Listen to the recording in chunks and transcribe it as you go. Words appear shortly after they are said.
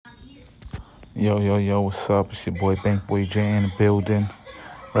Yo, what's up? It's your boy Bank Boy J in the building,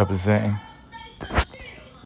 representing.